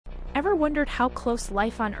Ever wondered how close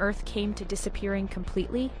life on Earth came to disappearing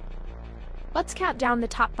completely? Let's count down the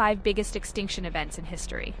top 5 biggest extinction events in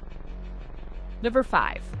history. Number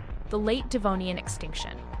 5. The Late Devonian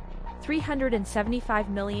Extinction. 375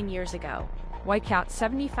 million years ago, wiped out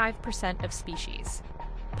 75% of species,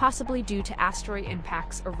 possibly due to asteroid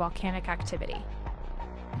impacts or volcanic activity.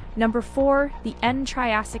 Number 4. The End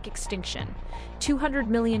Triassic Extinction. 200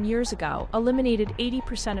 million years ago, eliminated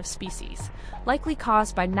 80% of species, likely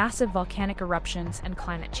caused by massive volcanic eruptions and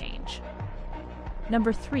climate change.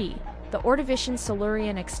 Number 3. The Ordovician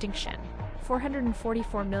Silurian Extinction.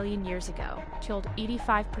 444 million years ago, killed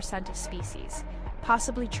 85% of species,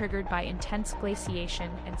 possibly triggered by intense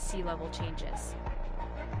glaciation and sea level changes.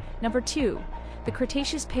 Number 2. The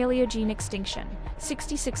Cretaceous-Paleogene Extinction,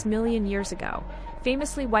 66 million years ago,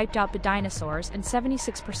 famously wiped out the dinosaurs and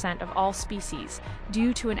 76% of all species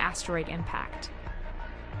due to an asteroid impact.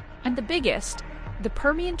 And the biggest, the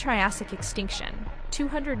Permian-Triassic Extinction,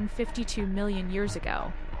 252 million years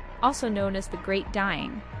ago, also known as the Great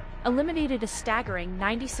Dying, eliminated a staggering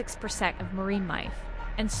 96% of marine life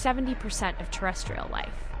and 70% of terrestrial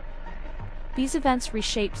life. These events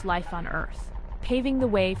reshaped life on Earth, paving the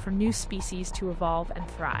way for new species to evolve and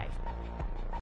thrive.